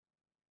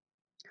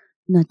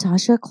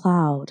Natasha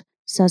Cloud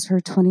says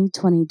her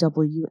 2020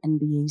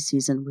 WNBA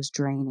season was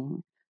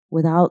draining,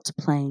 without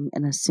playing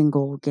in a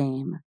single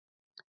game.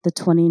 The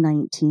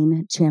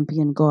 2019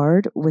 champion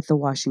guard with the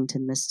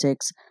Washington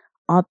Mystics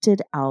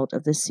opted out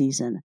of the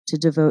season to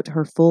devote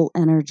her full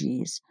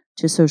energies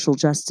to social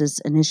justice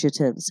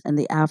initiatives in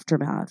the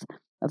aftermath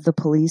of the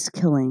police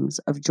killings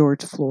of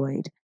George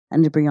Floyd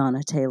and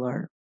Breonna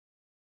Taylor.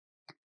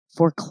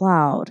 For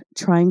Cloud,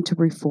 trying to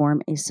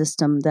reform a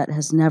system that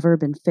has never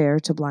been fair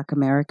to Black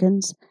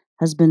Americans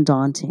has been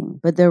daunting,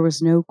 but there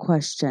was no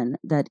question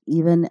that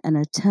even an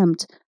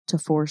attempt to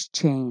force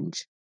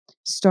change,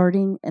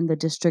 starting in the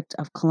District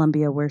of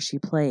Columbia where she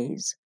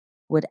plays,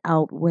 would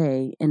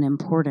outweigh in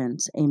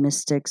importance a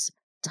Mystics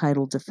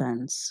title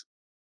defense.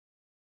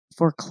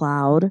 For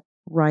Cloud,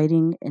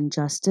 righting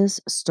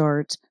injustice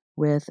starts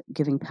with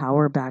giving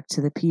power back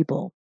to the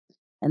people,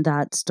 and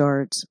that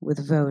starts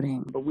with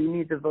voting. But we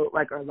need to vote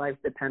like our lives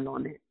depend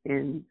on it.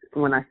 And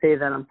when I say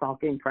that, I'm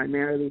talking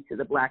primarily to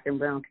the Black and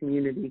brown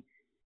community.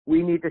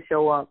 We need to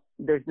show up.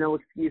 There's no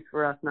excuse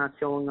for us not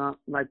showing up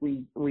like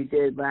we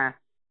did last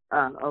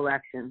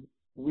election.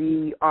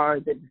 We are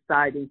the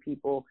deciding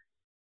people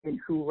in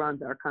who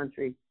runs our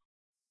country.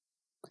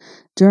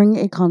 During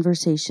a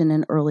conversation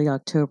in early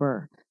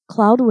October,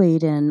 Cloud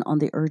weighed in on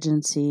the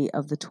urgency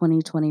of the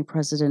 2020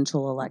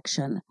 presidential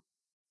election.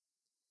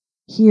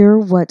 Hear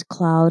what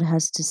Cloud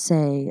has to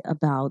say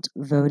about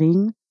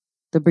voting,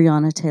 the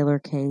Breonna Taylor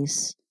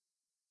case,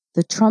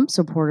 the Trump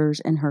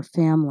supporters and her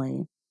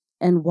family,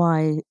 and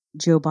why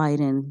Joe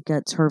Biden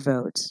gets her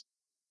vote.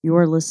 You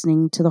are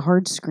listening to The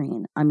Hard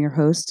Screen. I'm your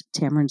host,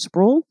 Tamron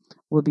Sproul.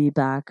 We'll be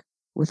back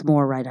with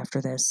more right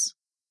after this.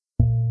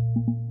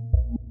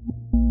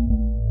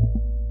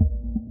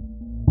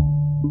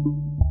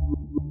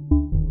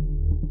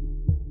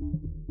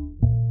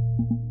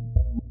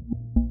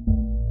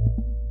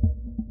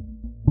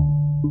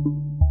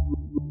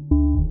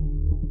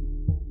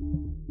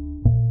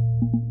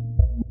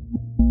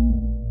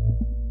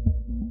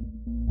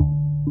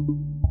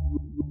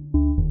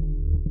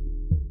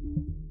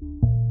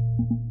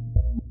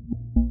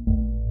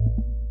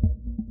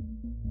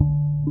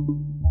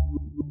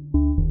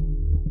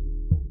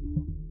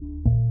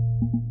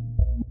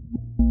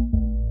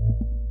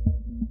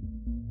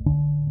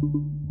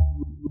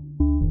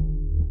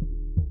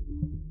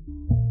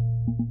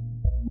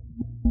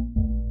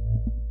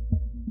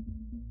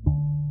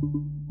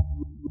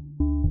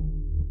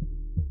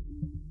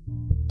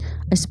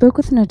 I spoke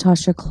with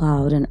Natasha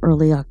Cloud in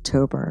early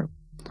October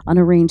on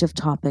a range of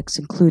topics,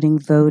 including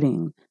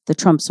voting, the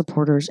Trump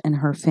supporters and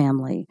her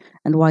family,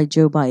 and why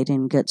Joe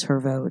Biden gets her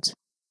vote.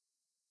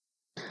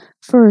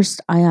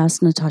 First, I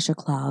asked Natasha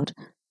Cloud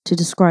to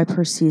describe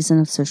her season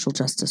of social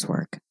justice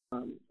work.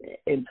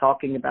 In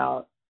talking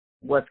about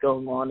what's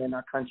going on in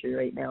our country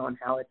right now and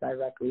how it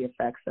directly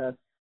affects us.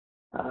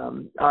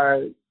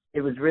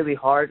 It was really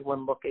hard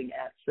when looking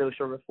at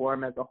social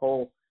reform as a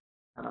whole.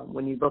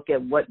 When you look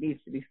at what needs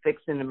to be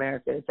fixed in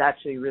America, it's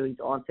actually really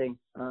daunting.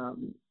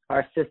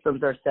 Our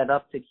systems are set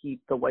up to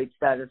keep the white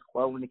status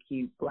quo and to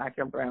keep Black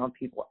and brown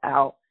people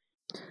out.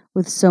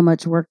 With so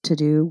much work to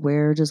do,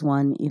 where does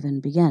one even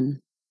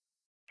begin?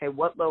 Okay,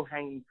 what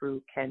low-hanging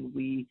fruit can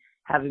we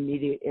have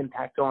immediate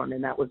impact on?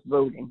 And that was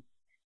voting.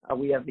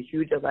 We have a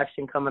huge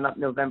election coming up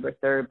November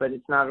 3rd, but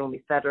it's not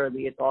only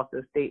federally, it's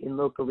also state and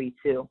locally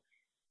too.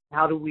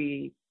 How do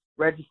we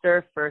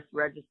register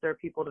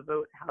people to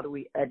vote? How do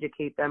we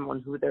educate them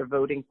on who they're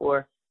voting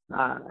for?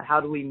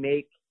 How do we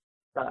make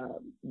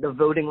the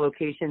voting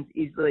locations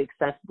easily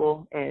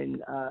accessible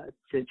and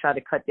to try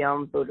to cut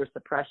down voter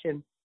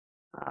suppression?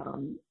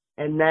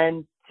 And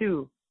then,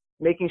 two,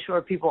 making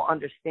sure people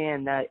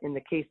understand that in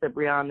the case of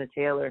Breonna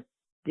Taylor,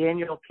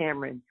 Daniel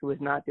Cameron, who is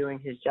not doing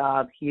his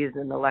job, he is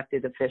an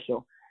elected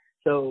official.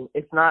 So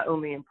it's not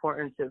only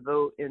important to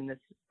vote in this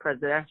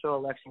presidential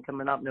election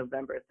coming up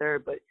November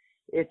 3rd, but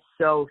it's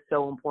so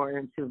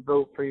important to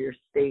vote for your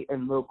state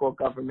and local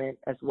government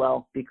as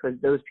well, because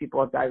those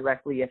people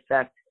directly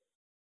affect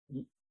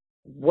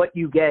what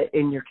you get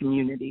in your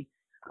community.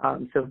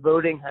 So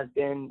voting has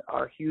been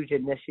our huge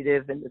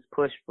initiative in this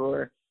push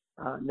for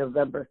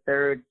November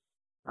 3rd,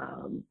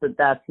 but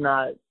that's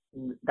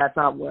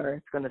not where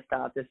it's going to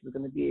stop. This is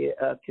going to be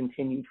a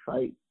continued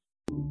fight.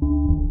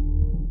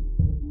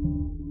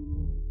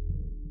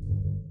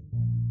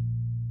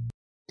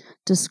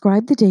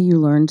 Describe the day you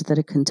learned that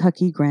a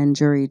Kentucky grand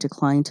jury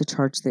declined to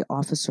charge the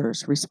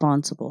officers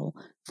responsible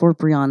for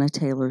Breonna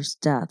Taylor's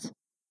death,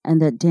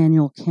 and that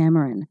Daniel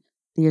Cameron,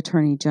 the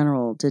Attorney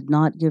General, did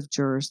not give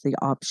jurors the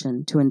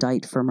option to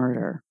indict for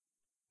murder.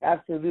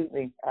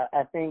 Absolutely.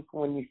 I think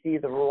when you see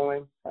the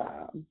ruling,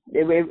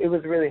 it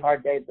was a really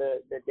hard day,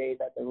 the day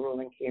that the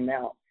ruling came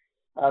out,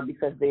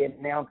 because they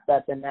announced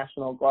that the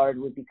National Guard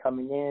would be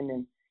coming in,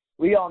 and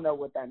we all know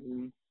what that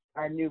means.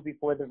 I knew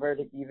before the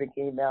verdict even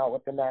came out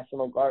with the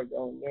National Guard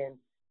going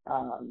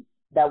in,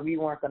 that we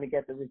weren't going to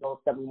get the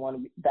results that we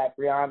wanted, that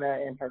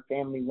Breonna and her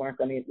family weren't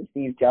going to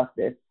receive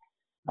justice.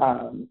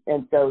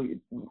 And so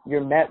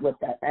you're met with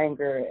that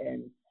anger,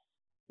 and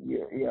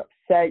you're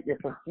upset, you're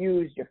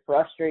confused, you're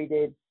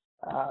frustrated.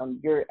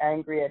 You're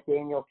angry at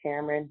Daniel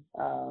Cameron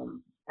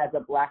as a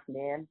Black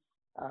man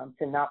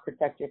to not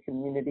protect your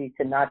community,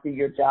 to not do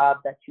your job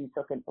that you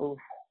took an oath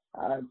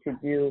to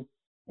do.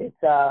 It's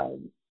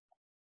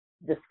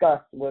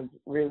disgust was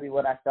really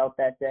what I felt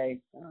that day.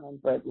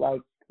 But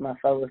like my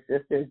fellow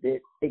sisters,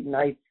 it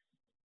ignites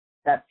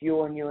that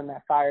fuel in you and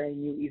that fire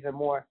in you even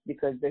more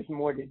because there's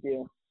more to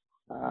do.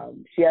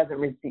 She hasn't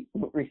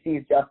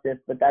received justice,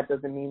 but that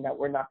doesn't mean that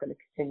we're not going to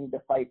continue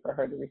to fight for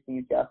her to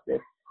receive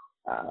justice.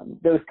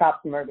 Those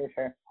cops murdered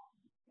her.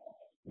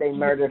 They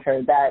murdered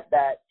her.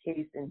 That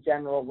case in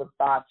general was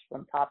botched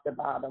from top to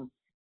bottom,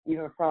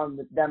 even from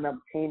them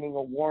obtaining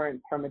a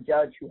warrant from a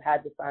judge who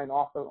had to sign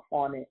off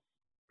on it,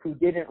 who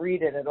didn't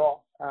read it at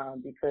all,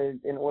 because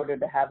in order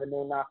to have a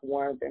no-knock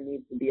warrant, there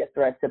needs to be a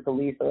threat to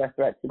police or a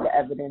threat to the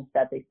evidence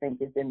that they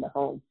think is in the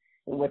home,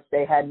 in which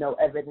they had no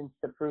evidence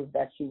to prove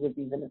that she was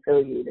even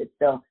affiliated.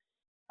 So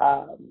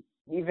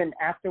even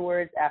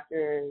afterwards,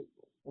 after it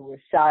was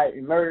shot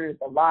and murdered,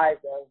 the lies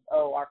of,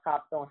 our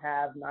cops don't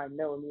have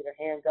 9mm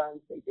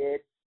handguns, they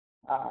did.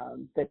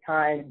 The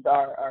times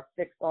are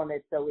fixed on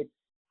it. So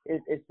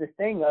it's this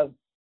thing of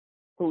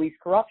police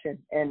corruption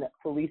and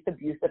police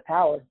abuse of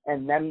power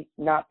and them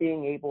not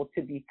being able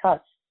to be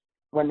touched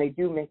when they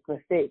do make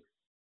mistakes.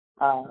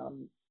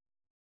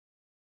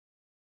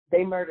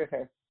 They murdered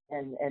her,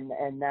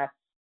 and that's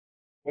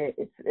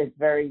it's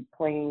very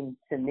plain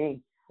to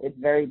me. It's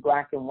very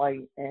black and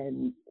white.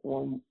 And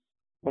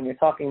when you're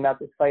talking about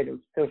this fight of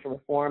social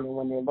reform and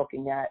when you're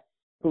looking at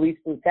police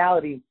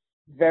brutality,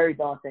 very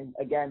daunting,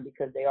 again,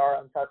 because they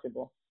are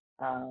untouchable.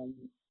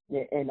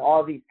 In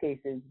all these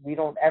cases, we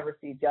don't ever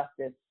see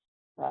justice.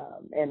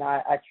 And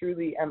I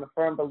truly am a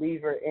firm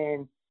believer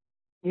in,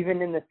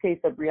 even in this case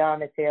of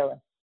Breonna Taylor,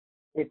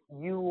 if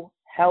you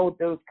held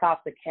those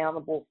cops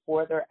accountable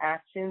for their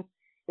actions,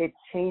 it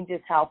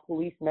changes how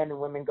policemen and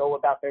women go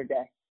about their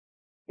day.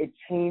 It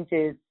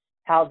changes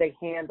how they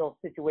handle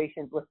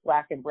situations with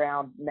Black and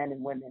brown men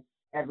and women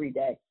every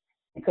day,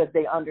 because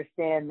they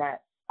understand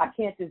that I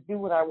can't just do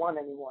what I want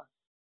anymore.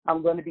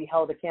 I'm going to be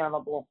held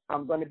accountable.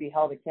 I'm going to be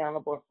held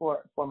accountable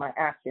for my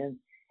actions,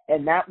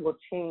 and that will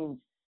change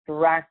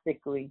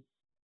drastically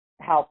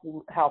how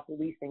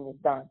policing is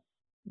done.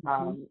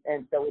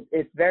 And so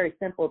it's very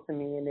simple to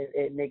me, and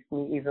it makes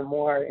me even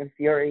more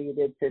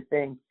infuriated to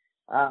think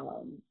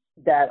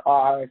that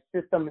our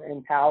system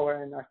in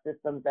power and our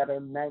systems that are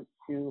meant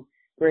to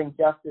bring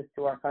justice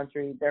to our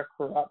country, they're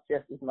corrupt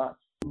just as much.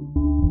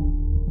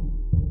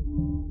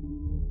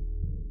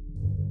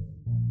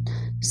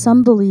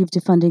 Some believe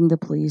defunding the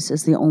police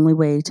is the only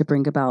way to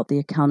bring about the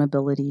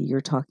accountability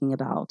you're talking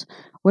about.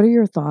 What are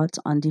your thoughts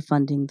on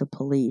defunding the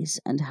police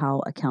and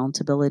how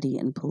accountability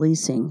in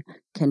policing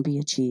can be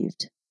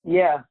achieved?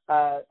 Yeah,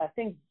 I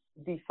think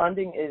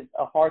defunding is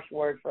a harsh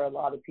word for a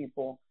lot of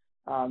people.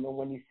 And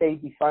when you say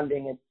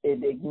defunding,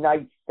 it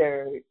ignites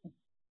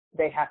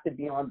they have to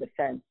be on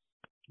defense.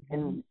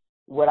 And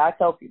what I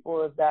tell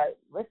people is that,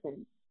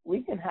 listen,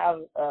 we can have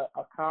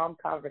a calm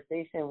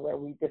conversation where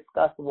we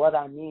discuss what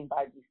I mean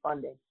by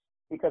defunding,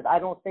 because I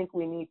don't think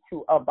we need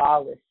to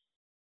abolish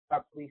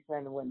our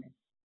policemen and women.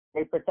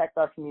 They protect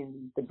our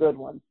communities, the good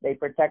ones. They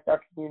protect our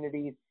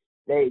communities.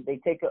 They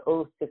take an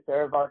oath to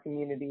serve our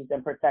communities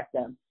and protect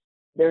them.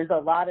 There's a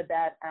lot of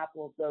bad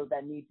apples, though,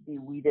 that need to be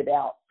weeded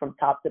out from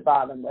top to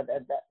bottom,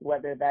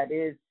 whether that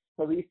is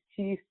police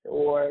chiefs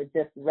or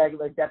just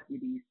regular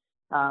deputies.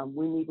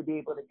 We need to be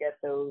able to get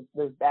those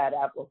bad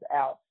apples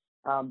out.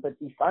 But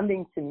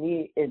defunding to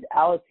me is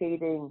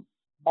allocating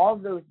all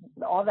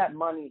that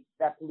money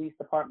that police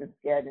departments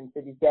get and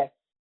cities get.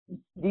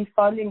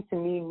 Defunding to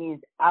me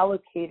means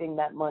allocating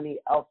that money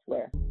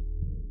elsewhere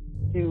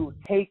to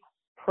take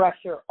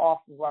pressure off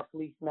of our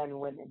policemen and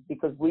women,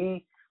 because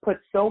we put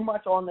so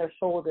much on their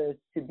shoulders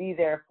to be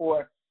there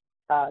for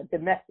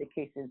domestic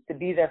cases, to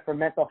be there for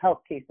mental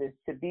health cases,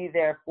 to be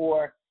there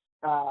for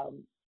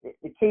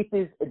the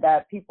cases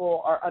that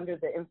people are under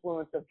the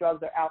influence of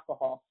drugs or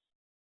alcohol.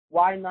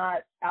 Why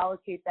not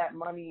allocate that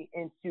money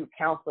into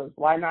counselors?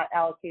 Why not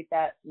allocate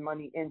that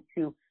money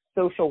into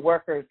social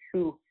workers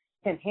who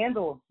can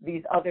handle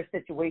these other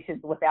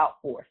situations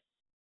without force?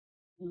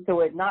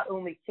 So it not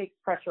only takes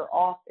pressure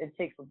off and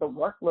takes the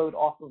workload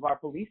off of our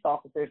police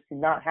officers to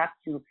not have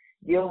to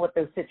deal with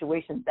those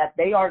situations that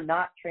they are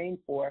not trained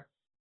for.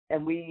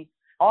 And we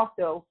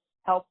also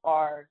help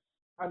our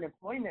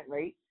unemployment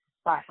rate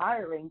by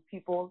hiring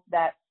people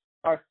that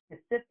are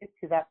specific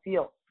to that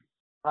field.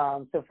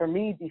 So for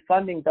me,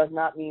 defunding does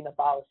not mean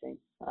abolishing.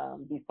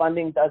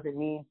 Defunding doesn't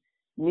mean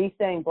me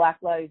saying Black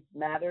Lives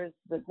Matters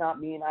does not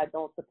mean I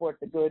don't support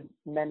the good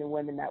men and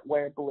women that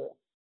wear blue.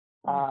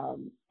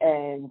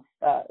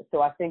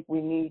 So I think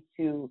we need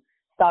to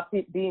stop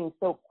being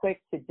so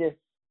quick to just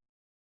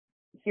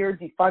hear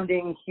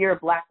defunding, hear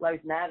Black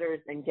Lives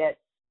Matters, and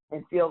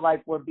feel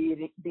like we're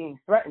being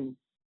threatened.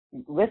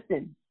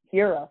 Listen,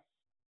 hear us.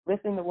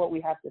 Listen to what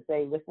we have to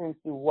say. Listen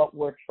to what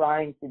we're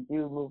trying to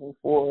do moving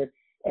forward.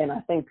 And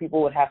I think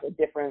people would have a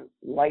different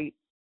light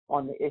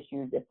on the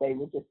issues if they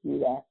would just do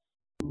that.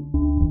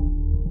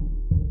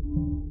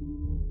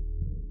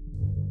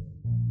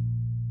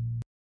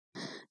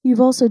 You've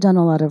also done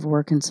a lot of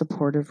work in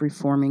support of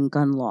reforming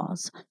gun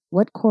laws.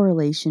 What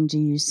correlation do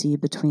you see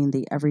between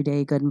the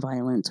everyday gun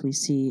violence we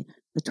see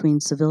between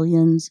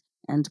civilians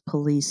and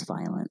police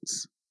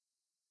violence?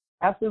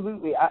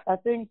 Absolutely. I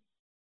think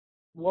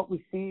what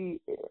we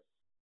see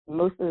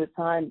most of the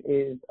time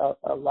is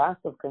a lack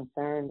of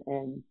concern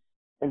and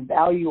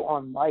value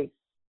on life.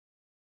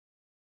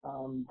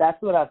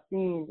 That's what I've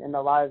seen in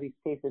a lot of these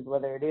cases,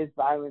 whether it is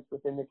violence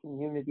within the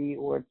community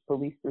or it's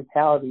police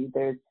brutality.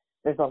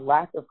 There's a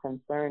lack of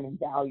concern and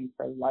value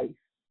for life.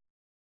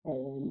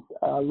 And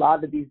a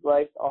lot of these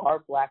lives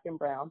are black and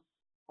brown.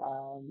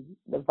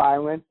 The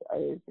violence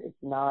it's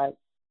not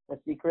a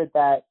secret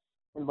that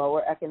in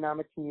lower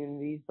economic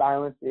communities,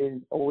 violence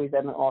is always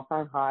at an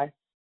all-time high.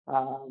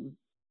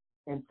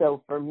 And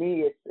so for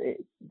me,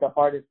 it's the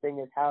hardest thing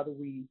is how do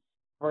we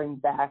bring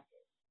back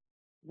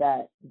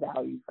that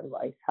value for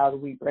life? How do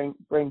we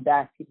bring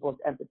back people's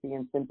empathy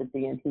and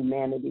sympathy and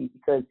humanity?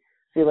 Because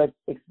I feel like,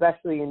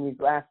 especially in these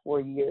last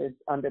 4 years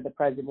under the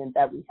president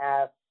that we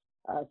have,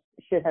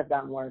 shit has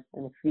gotten worse,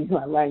 and excuse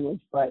my language,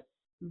 but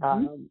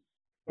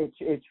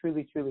it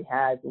truly, truly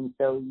has. And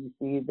so you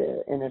see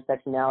the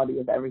intersectionality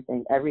of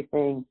everything.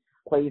 Everything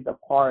plays a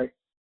part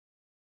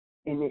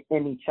in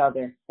each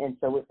other. And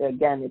so,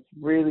 again, it's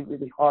really,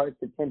 really hard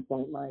to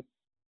pinpoint, like,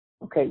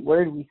 okay,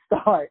 where do we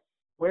start?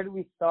 Where do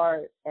we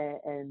start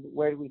and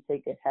where do we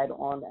take it head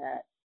on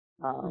at?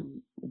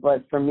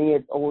 But for me,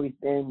 it's always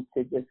been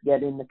to just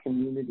get in the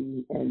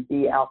community and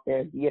be out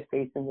there, be a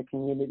face in the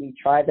community,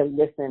 try to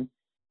listen.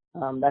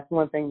 That's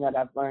one thing that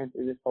I've learned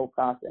through this whole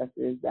process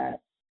is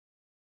that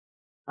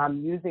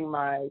I'm using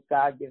my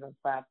God-given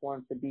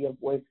platform to be a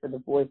voice for the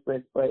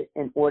voiceless, but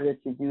in order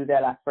to do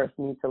that, I first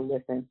need to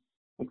listen,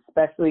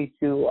 especially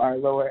to our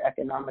lower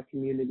economic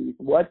communities.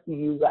 What do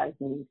you guys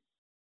need?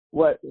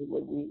 What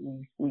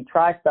we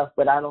try stuff,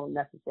 but I don't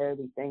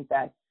necessarily think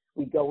that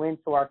we go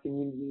into our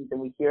communities and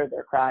we hear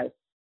their cries.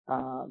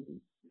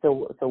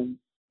 So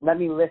let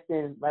me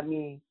listen, let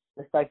me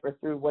decipher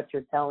through what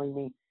you're telling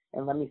me,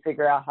 and let me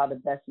figure out how to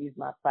best use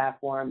my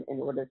platform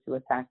in order to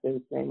attack those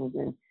things.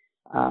 And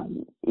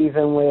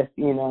even with,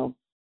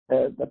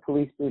 the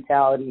police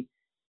brutality,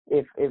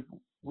 if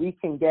we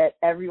can get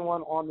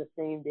everyone on the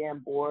same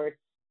damn board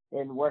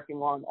and working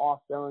on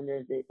all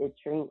cylinders, it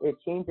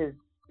changes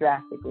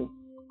drastically.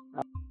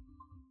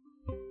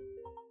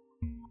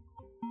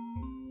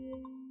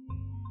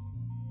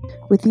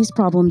 With these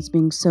problems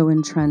being so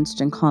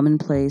entrenched and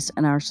commonplace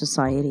in our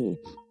society,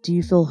 do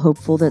you feel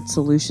hopeful that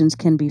solutions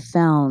can be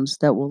found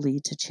that will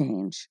lead to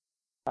change?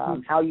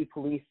 How you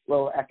police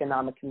lower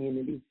economic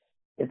communities.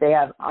 If they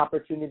have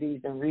opportunities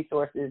and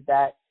resources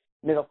that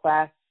middle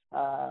class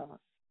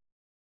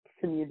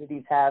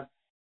communities have,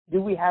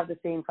 do we have the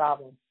same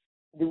problems?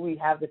 Do we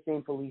have the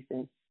same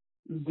policing?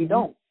 We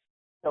don't.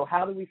 So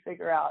how do we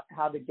figure out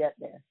how to get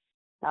there?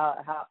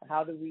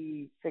 How do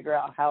we figure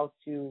out how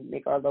to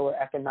make our lower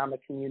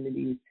economic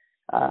communities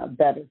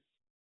better?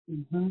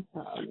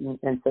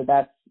 And so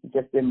that's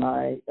just been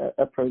my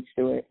approach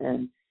to it.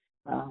 And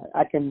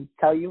I can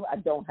tell you I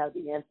don't have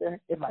the answer.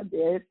 If I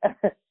did,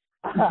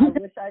 I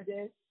wish I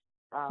did.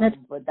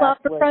 But that's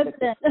for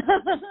president.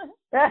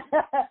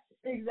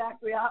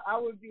 Exactly. I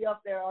would be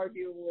up there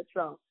arguing with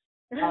Trump.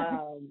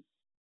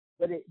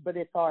 But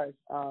it's hard.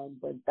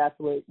 But that's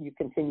what you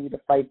continue to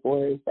fight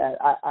for, is that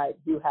I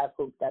do have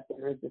hope that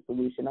there is a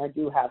solution. I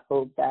do have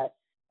hope that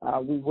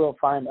we will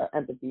find our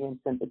empathy and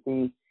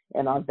sympathy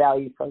and our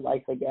value for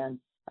life again.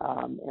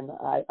 And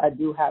I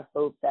do have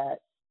hope that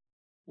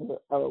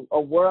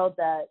a world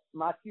that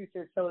my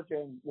future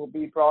children will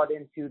be brought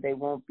into, they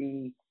won't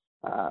be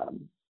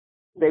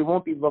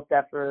looked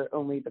at for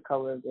only the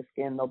color of their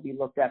skin. They'll be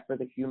looked at for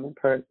the human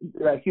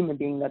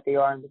being that they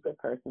are and the good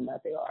person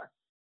that they are.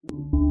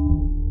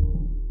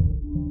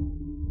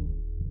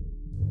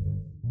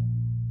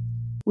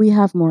 We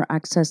have more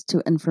access to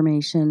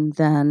information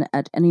than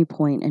at any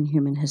point in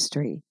human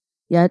history.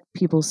 Yet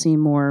people seem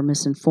more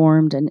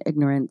misinformed and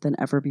ignorant than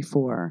ever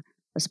before,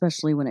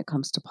 especially when it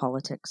comes to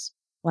politics.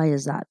 Why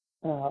is that?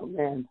 Oh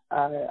man,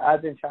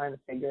 I've been trying to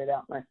figure it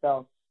out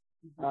myself,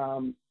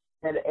 and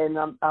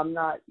I'm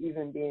not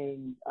even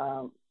being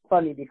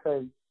funny,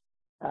 because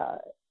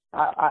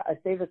I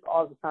say this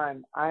all the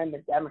time. I'm a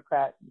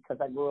Democrat because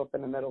I grew up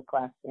in a middle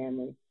class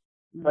family.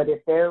 But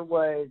if there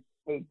was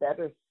a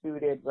better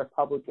suited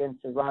Republican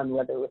to run,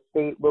 whether it was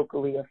state,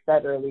 locally, or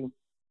federally,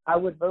 I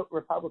would vote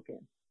Republican.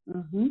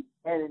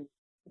 And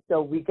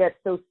so we get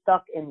so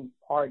stuck in these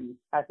parties.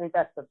 I think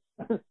that's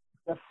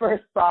the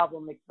first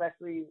problem,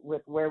 especially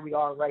with where we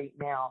are right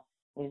now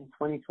in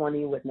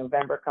 2020 with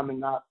November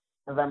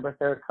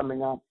 3rd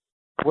coming up.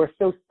 We're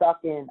so stuck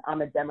in,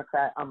 I'm a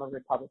Democrat, I'm a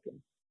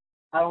Republican.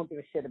 I don't give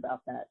a shit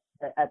about that.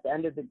 At the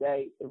end of the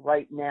day,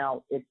 right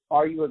now, it's,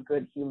 are you a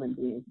good human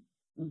being?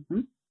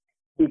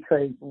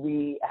 Because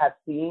we have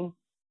seen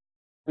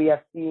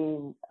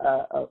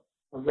a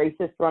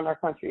racist run our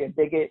country, a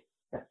bigot,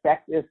 a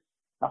sexist,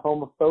 a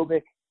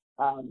homophobic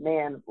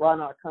man run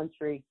our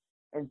country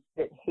and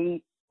spit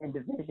hate and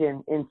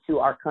division into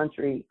our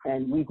country.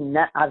 And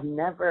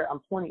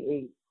I'm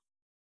 28.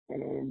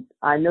 And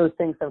I know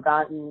things have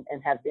gotten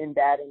and have been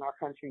bad in our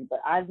country, but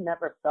I've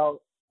never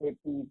felt it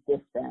be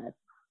this bad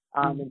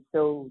and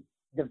so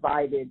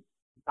divided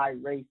by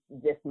race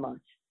this much.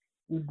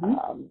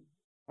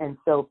 And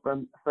so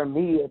for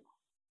me, it's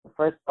the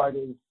first part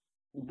is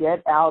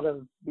get out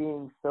of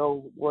being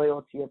so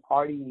loyal to your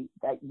party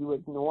that you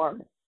ignore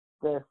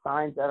the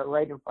signs that are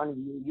right in front of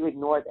you. You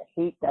ignore the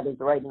hate that is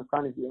right in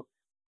front of you.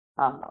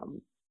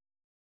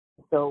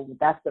 So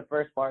that's the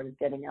first part, is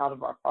getting out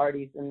of our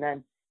parties. And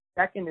then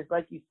second is,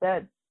 like you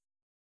said,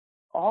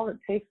 all it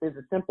takes is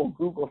a simple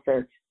Google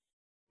search.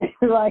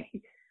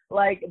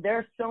 like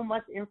there's so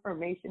much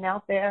information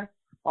out there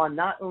on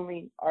not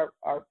only our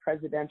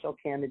presidential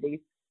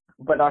candidates,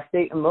 but our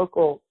state and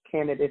local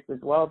candidates as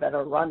well that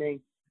are running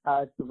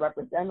to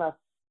represent us,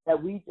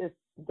 that we just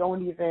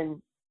don't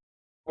even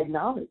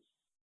acknowledge.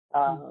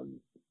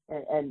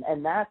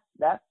 And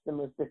that's the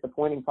most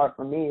disappointing part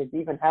for me, is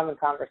even having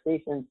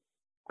conversations.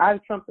 I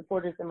have Trump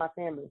supporters in my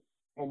family,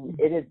 and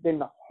it has been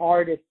the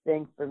hardest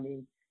thing for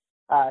me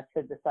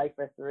to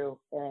decipher through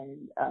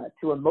and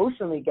to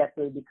emotionally get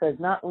through, because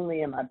not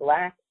only am I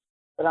Black,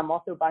 but I'm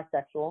also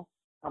bisexual.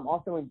 I'm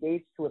also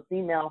engaged to a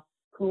female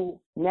who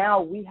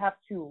now we have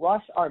to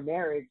rush our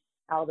marriage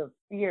out of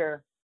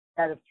fear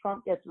that if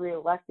Trump gets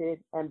reelected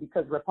and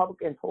because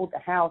Republicans hold the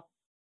House,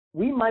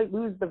 we might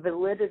lose the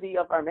validity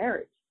of our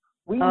marriage.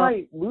 We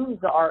might lose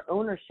our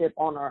ownership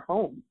on our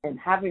home. And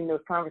having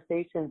those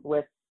conversations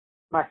with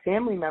my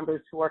family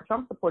members who are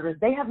Trump supporters,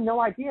 they have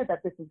no idea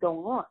that this is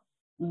going on.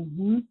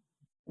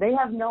 They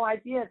have no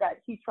idea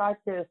that he tried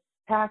to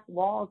pass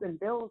laws and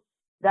bills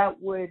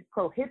that would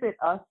prohibit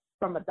us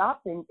from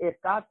adopting if,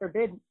 God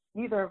forbid,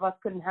 either of us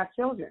couldn't have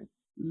children.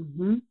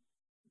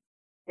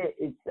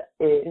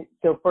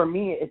 So for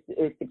me,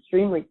 it's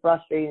extremely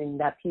frustrating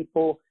that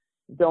people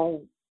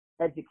don't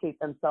educate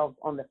themselves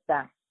on the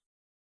facts,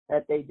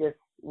 that they just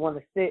want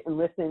to sit and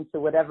listen to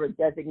whatever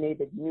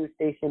designated news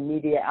station,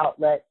 media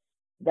outlet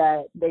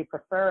that they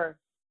prefer,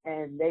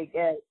 and they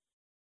get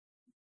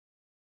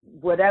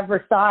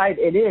whatever side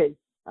it is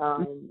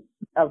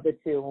of the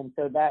two. And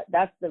so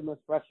that's the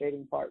most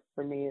frustrating part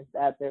for me, is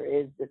that there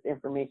is this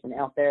information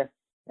out there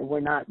and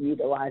we're not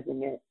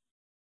utilizing it,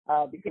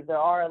 because there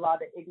are a lot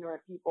of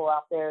ignorant people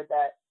out there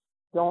that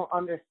don't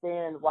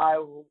understand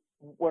why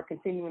we're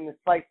continuing this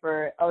fight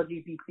for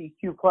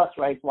LGBTQ plus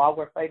rights, while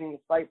we're fighting this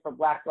fight for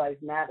Black Lives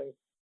Matter.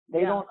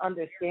 They don't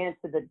understand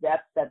to the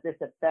depth that this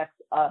affects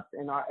us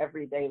in our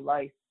everyday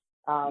life.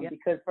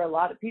 Because for a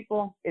lot of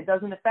people, it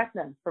doesn't affect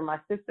them. For my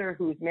sister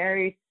who's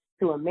married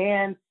to a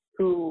man,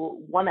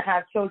 who want to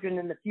have children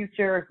in the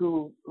future,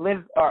 who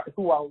are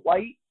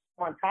white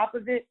on top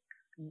of it,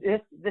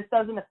 this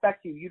doesn't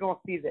affect you. You don't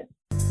see this.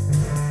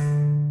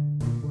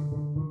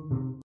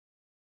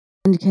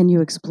 And can you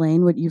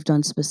explain what you've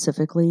done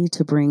specifically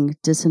to bring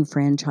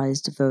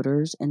disenfranchised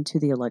voters into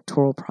the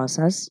electoral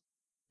process?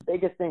 The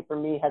biggest thing for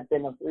me has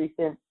been of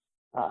recent,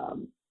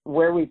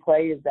 where we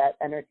play is that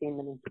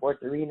Entertainment and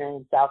Sports Arena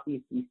in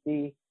Southeast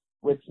DC,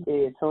 which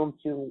is home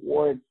to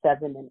Wards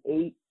 7 and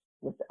 8,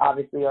 which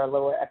obviously are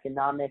lower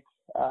economic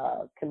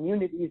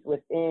communities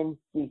within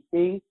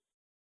DC.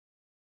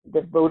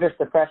 The voter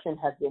suppression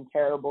has been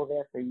terrible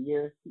there for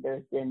years.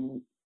 There's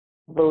been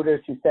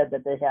voters who said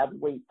that they had to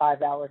wait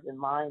 5 hours in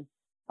line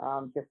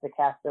just to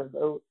cast their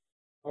vote.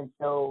 And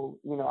so,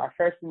 our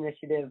first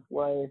initiative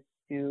was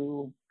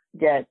to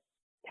get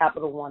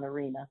Capital One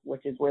Arena,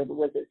 which is where the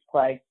Wizards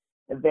play,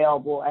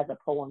 available as a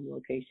polling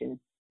location.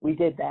 We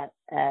did that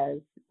as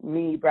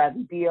me,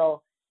 Bradley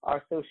Beal,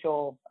 our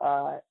social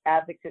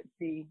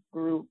advocacy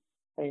group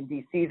in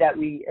DC that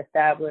we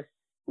established.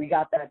 We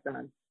got that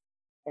done.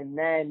 And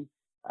then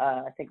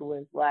I think it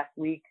was last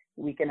week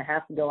and a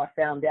half ago, I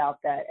found out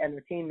that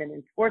Entertainment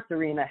and Sports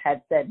Arena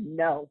had said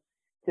no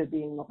to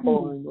being a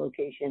polling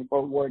location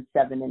for Ward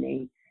 7 and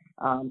 8.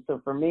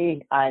 So for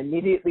me, I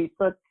immediately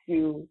took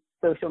to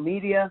social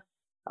media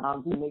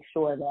to make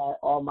sure that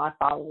all my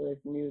followers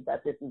knew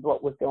that this is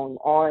what was going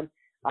on,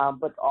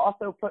 but to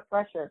also put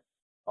pressure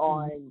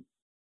on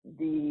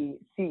the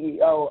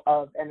CEO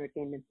of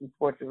Entertainment and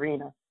Sports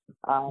Arena,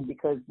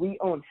 because we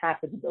own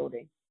half of the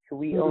building. So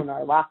we own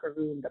our locker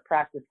room, the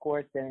practice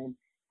courts, and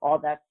all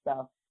that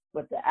stuff.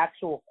 But the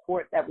actual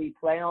court that we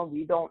play on,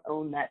 we don't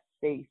own that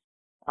space.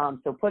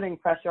 So putting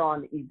pressure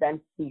on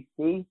Events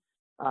DC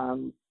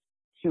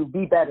to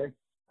be better.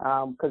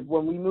 Because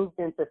when we moved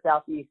into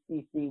Southeast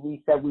DC,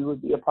 we said we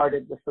would be a part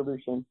of the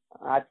solution.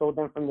 I told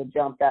them from the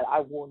jump that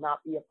I will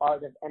not be a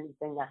part of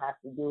anything that has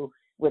to do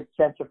with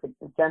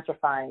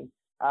gentrifying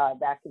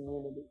that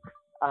community.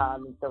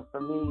 And so for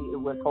me, it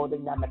was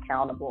holding them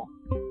accountable.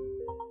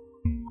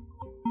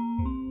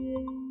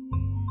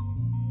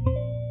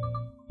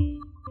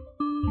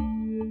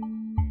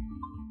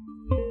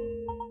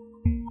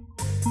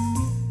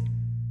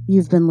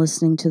 You've been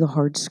listening to The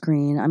Hard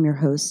Screen. I'm your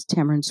host,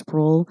 Tamron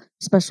Sproul.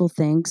 Special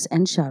thanks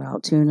and shout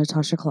out to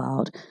Natasha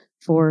Cloud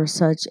for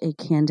such a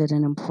candid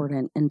and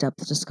important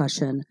in-depth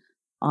discussion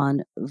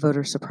on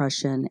voter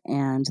suppression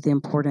and the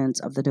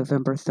importance of the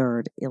November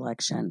 3rd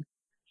election.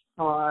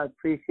 Oh, I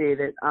appreciate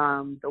it.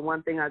 The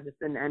one thing I've just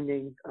been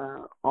ending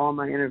all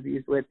my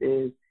interviews with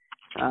is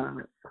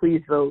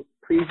please vote.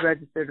 Please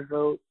register to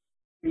vote.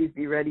 Please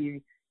be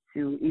ready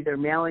to either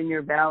mail in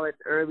your ballots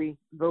early,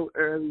 vote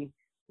early,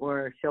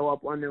 or show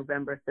up on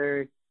November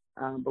 3rd.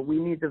 But we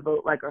need to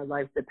vote like our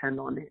lives depend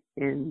on it.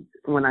 And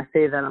when I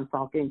say that, I'm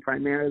talking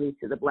primarily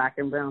to the Black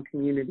and brown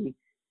community.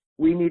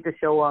 We need to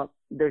show up.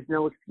 There's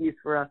no excuse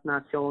for us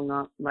not showing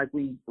up like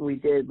we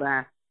did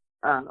last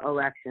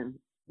election.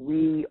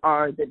 We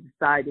are the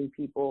deciding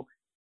people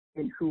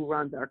in who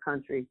runs our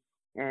country.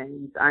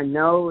 And I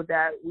know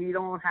that we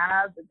don't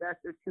have the best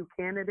of two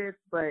candidates,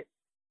 but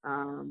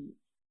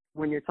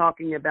when you're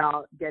talking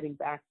about getting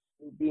back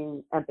to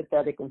being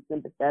empathetic and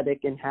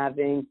sympathetic and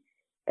having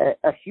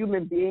a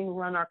human being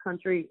run our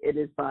country, it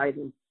is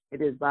Biden.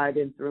 It is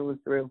Biden through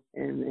and through.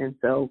 And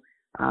so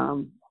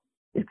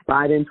it's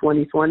Biden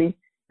 2020,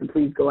 and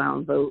please go out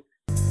and vote.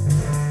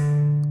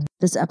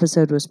 This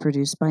episode was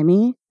produced by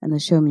me, and the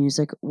show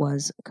music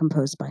was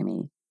composed by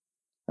me.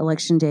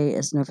 Election Day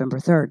is November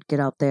 3rd. Get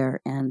out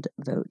there and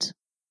vote.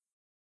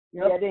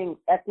 Getting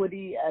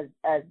equity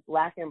as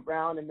Black and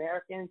brown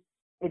Americans,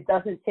 it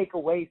doesn't take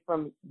away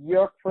from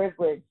your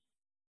privilege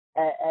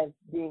as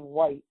being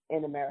white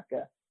in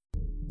America.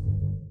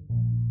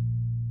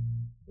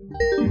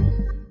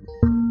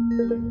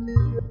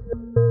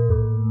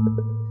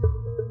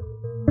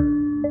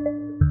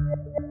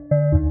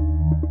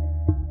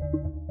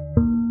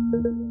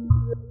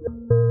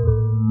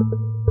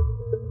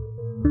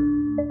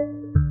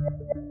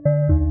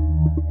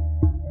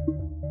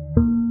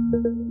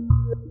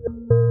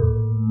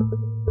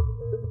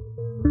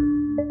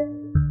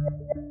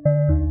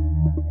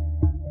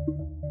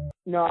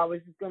 No, I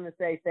was just going to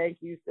say thank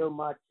you so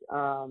much.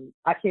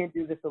 I can't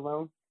do this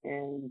alone,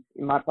 and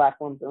my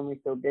platform's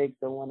only so big,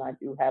 so when I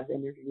do have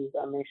interviews,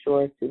 I make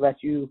sure to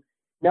let you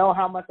know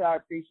how much I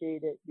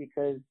appreciate it,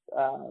 because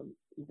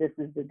this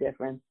is the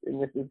difference,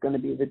 and this is going to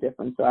be the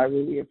difference. So I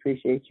really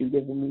appreciate you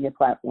giving me a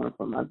platform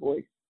for my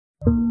voice.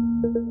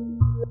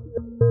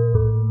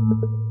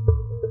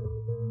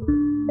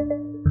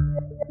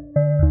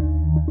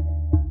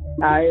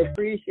 I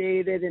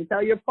appreciate it. And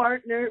tell your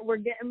partner we're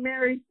getting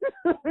married.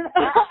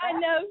 I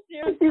know,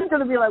 seriously. She's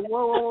going to be like,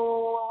 whoa, whoa,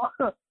 whoa,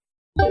 whoa.